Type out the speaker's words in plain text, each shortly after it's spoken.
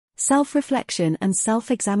Self-reflection and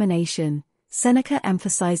self-examination. Seneca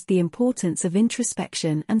emphasized the importance of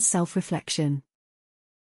introspection and self-reflection.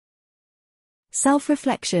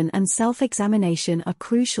 Self-reflection and self-examination are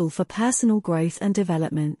crucial for personal growth and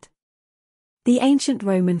development. The ancient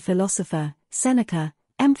Roman philosopher, Seneca,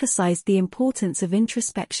 emphasized the importance of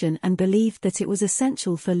introspection and believed that it was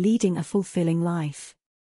essential for leading a fulfilling life.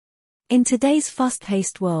 In today's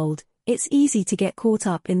fast-paced world, it's easy to get caught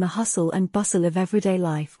up in the hustle and bustle of everyday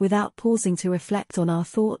life without pausing to reflect on our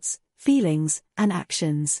thoughts, feelings, and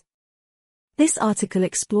actions. This article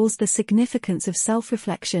explores the significance of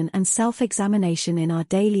self-reflection and self-examination in our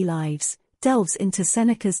daily lives, delves into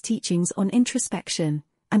Seneca's teachings on introspection,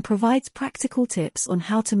 and provides practical tips on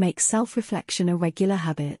how to make self-reflection a regular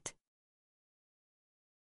habit.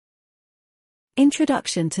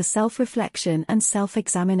 Introduction to self-reflection and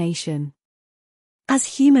self-examination. As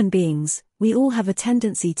human beings, we all have a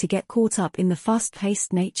tendency to get caught up in the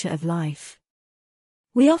fast-paced nature of life.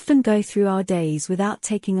 We often go through our days without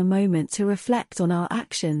taking a moment to reflect on our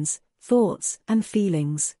actions, thoughts, and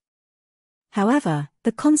feelings. However,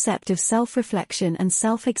 the concept of self-reflection and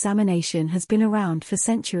self-examination has been around for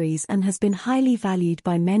centuries and has been highly valued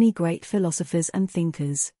by many great philosophers and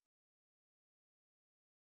thinkers.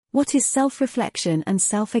 What is self-reflection and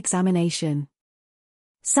self-examination?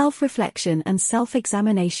 Self-reflection and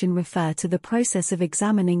self-examination refer to the process of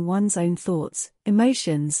examining one's own thoughts,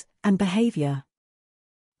 emotions, and behavior.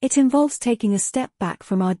 It involves taking a step back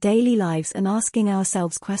from our daily lives and asking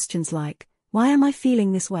ourselves questions like, why am I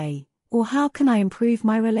feeling this way? Or how can I improve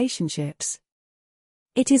my relationships?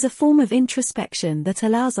 It is a form of introspection that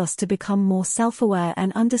allows us to become more self-aware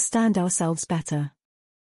and understand ourselves better.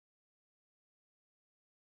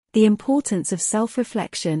 The importance of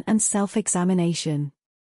self-reflection and self-examination.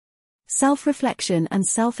 Self-reflection and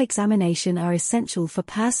self-examination are essential for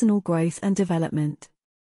personal growth and development.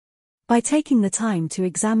 By taking the time to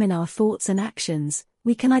examine our thoughts and actions,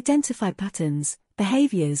 we can identify patterns,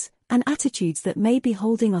 behaviors, and attitudes that may be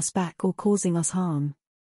holding us back or causing us harm.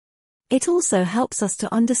 It also helps us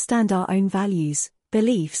to understand our own values,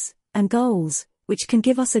 beliefs, and goals, which can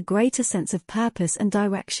give us a greater sense of purpose and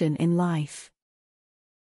direction in life.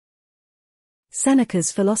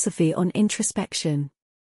 Seneca's philosophy on introspection.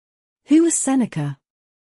 Who was Seneca?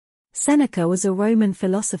 Seneca was a Roman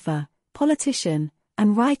philosopher, politician,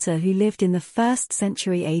 and writer who lived in the 1st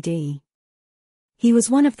century AD. He was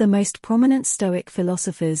one of the most prominent Stoic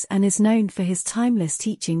philosophers and is known for his timeless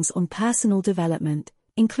teachings on personal development,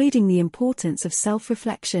 including the importance of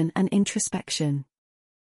self-reflection and introspection.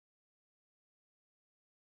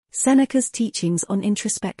 Seneca's teachings on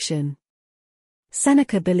introspection.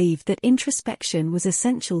 Seneca believed that introspection was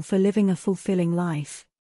essential for living a fulfilling life.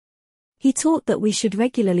 He taught that we should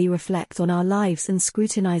regularly reflect on our lives and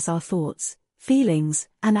scrutinize our thoughts, feelings,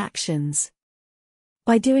 and actions.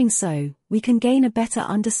 By doing so, we can gain a better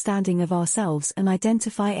understanding of ourselves and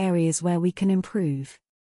identify areas where we can improve.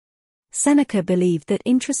 Seneca believed that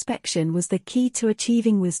introspection was the key to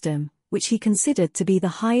achieving wisdom, which he considered to be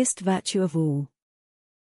the highest virtue of all.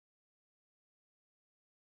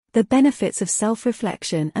 The benefits of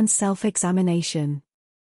self-reflection and self-examination.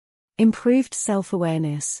 Improved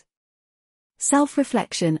self-awareness.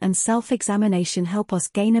 Self-reflection and self-examination help us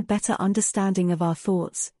gain a better understanding of our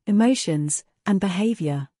thoughts, emotions, and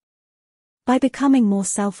behavior. By becoming more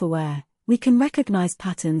self-aware, we can recognize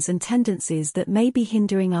patterns and tendencies that may be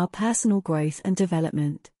hindering our personal growth and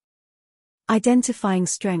development. Identifying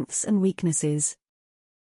strengths and weaknesses.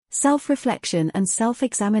 Self-reflection and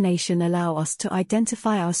self-examination allow us to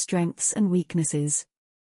identify our strengths and weaknesses.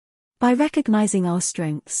 By recognizing our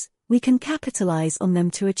strengths, we can capitalize on them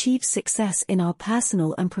to achieve success in our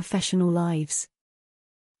personal and professional lives.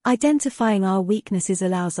 Identifying our weaknesses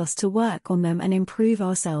allows us to work on them and improve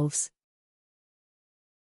ourselves.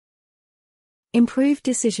 Improve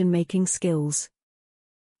decision-making skills.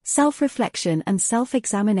 Self-reflection and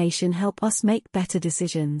self-examination help us make better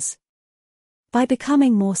decisions. By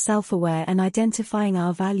becoming more self-aware and identifying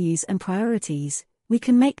our values and priorities, we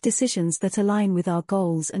can make decisions that align with our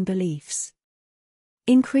goals and beliefs.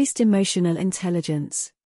 Increased emotional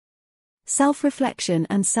intelligence. Self-reflection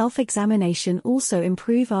and self-examination also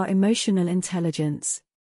improve our emotional intelligence.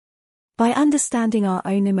 By understanding our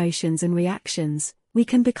own emotions and reactions, we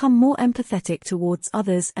can become more empathetic towards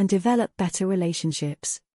others and develop better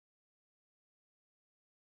relationships.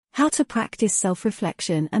 How to practice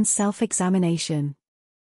self-reflection and self-examination.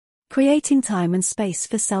 Creating time and space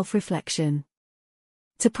for self-reflection.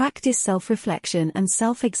 To practice self-reflection and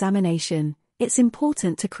self-examination, it's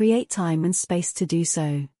important to create time and space to do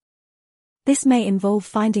so. This may involve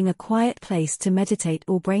finding a quiet place to meditate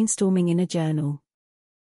or brainstorming in a journal.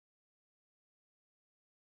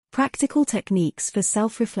 Practical techniques for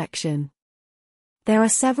self-reflection. There are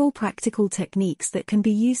several practical techniques that can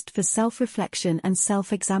be used for self-reflection and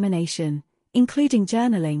self-examination, including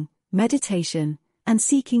journaling, meditation, and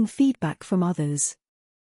seeking feedback from others.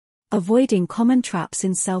 Avoiding common traps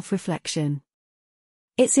in self-reflection.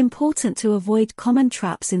 It's important to avoid common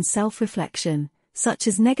traps in self-reflection, such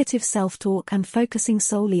as negative self-talk and focusing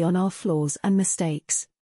solely on our flaws and mistakes.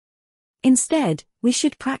 Instead, we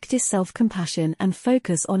should practice self-compassion and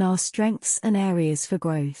focus on our strengths and areas for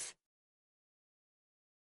growth.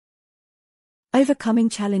 Overcoming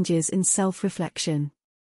challenges in self-reflection.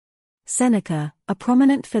 Seneca, a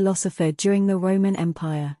prominent philosopher during the Roman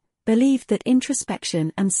Empire, believed that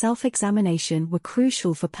introspection and self-examination were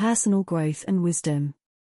crucial for personal growth and wisdom.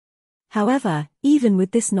 However, even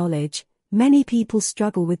with this knowledge, many people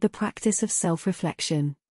struggle with the practice of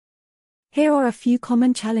self-reflection. Here are a few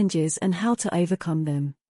common challenges and how to overcome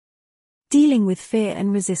them. Dealing with fear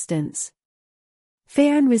and resistance.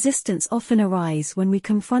 Fear and resistance often arise when we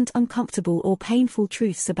confront uncomfortable or painful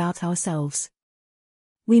truths about ourselves.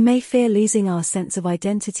 We may fear losing our sense of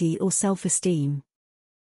identity or self-esteem.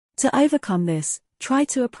 To overcome this, try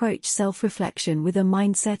to approach self-reflection with a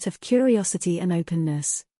mindset of curiosity and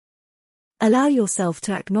openness. Allow yourself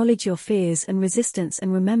to acknowledge your fears and resistance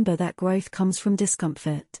and remember that growth comes from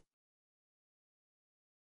discomfort.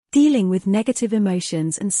 Dealing with negative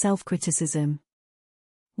emotions and self-criticism.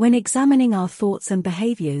 When examining our thoughts and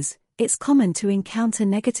behaviors, it's common to encounter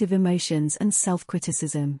negative emotions and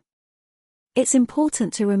self-criticism. It's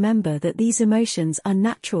important to remember that these emotions are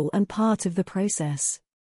natural and part of the process.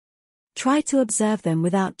 Try to observe them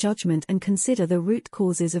without judgment and consider the root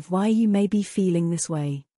causes of why you may be feeling this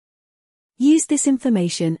way. Use this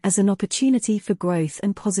information as an opportunity for growth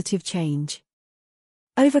and positive change.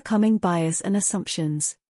 Overcoming bias and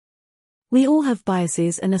assumptions. We all have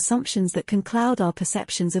biases and assumptions that can cloud our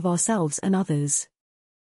perceptions of ourselves and others.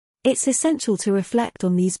 It's essential to reflect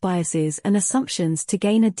on these biases and assumptions to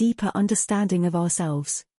gain a deeper understanding of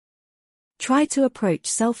ourselves. Try to approach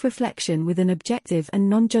self-reflection with an objective and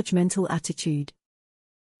non-judgmental attitude.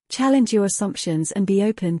 Challenge your assumptions and be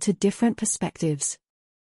open to different perspectives.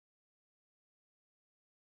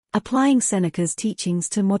 Applying Seneca's teachings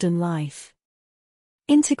to modern life.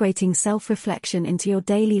 Integrating self-reflection into your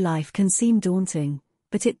daily life can seem daunting,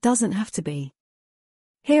 but it doesn't have to be.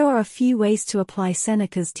 Here are a few ways to apply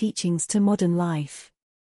Seneca's teachings to modern life.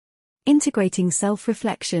 Integrating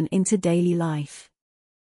self-reflection into daily life.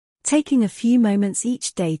 Taking a few moments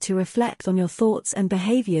each day to reflect on your thoughts and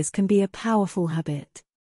behaviors can be a powerful habit.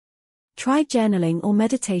 Try journaling or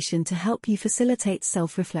meditation to help you facilitate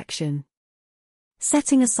self-reflection.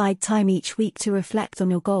 Setting aside time each week to reflect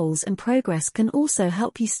on your goals and progress can also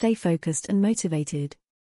help you stay focused and motivated.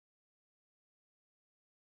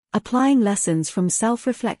 Applying lessons from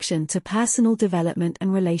self-reflection to personal development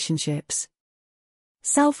and relationships.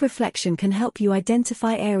 Self-reflection can help you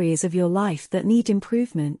identify areas of your life that need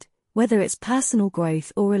improvement, whether it's personal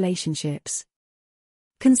growth or relationships.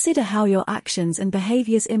 Consider how your actions and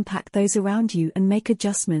behaviors impact those around you and make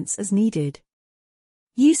adjustments as needed.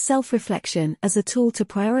 Use self-reflection as a tool to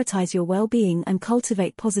prioritize your well-being and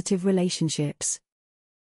cultivate positive relationships.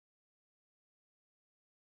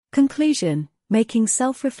 Conclusion: making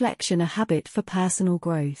self-reflection a habit for personal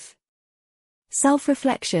growth.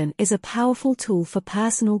 Self-reflection is a powerful tool for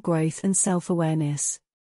personal growth and self-awareness.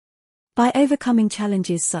 By overcoming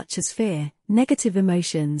challenges such as fear, negative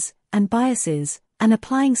emotions, and biases, and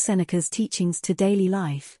applying Seneca's teachings to daily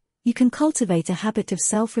life, you can cultivate a habit of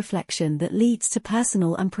self-reflection that leads to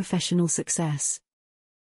personal and professional success.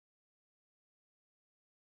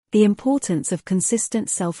 The importance of consistent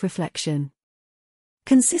self-reflection.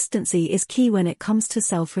 Consistency is key when it comes to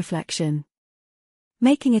self-reflection.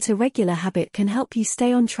 Making it a regular habit can help you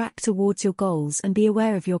stay on track towards your goals and be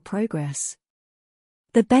aware of your progress.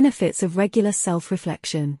 The benefits of regular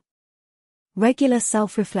self-reflection. Regular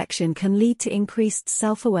self-reflection can lead to increased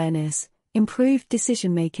self-awareness, improved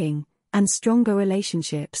decision-making, and stronger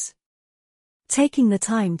relationships. Taking the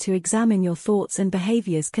time to examine your thoughts and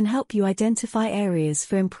behaviors can help you identify areas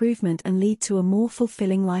for improvement and lead to a more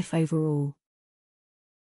fulfilling life overall.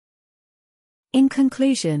 In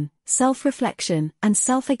conclusion, self-reflection and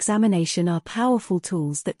self-examination are powerful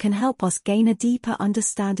tools that can help us gain a deeper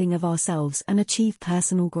understanding of ourselves and achieve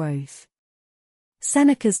personal growth.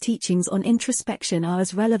 Seneca's teachings on introspection are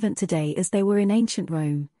as relevant today as they were in ancient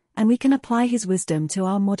Rome, and we can apply his wisdom to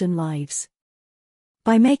our modern lives.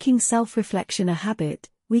 By making self-reflection a habit,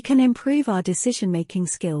 we can improve our decision-making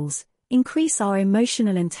skills, increase our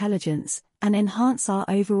emotional intelligence, and enhance our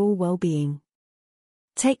overall well-being.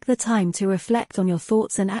 Take the time to reflect on your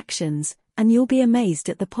thoughts and actions, and you'll be amazed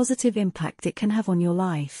at the positive impact it can have on your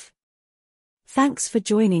life. Thanks for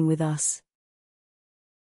joining with us.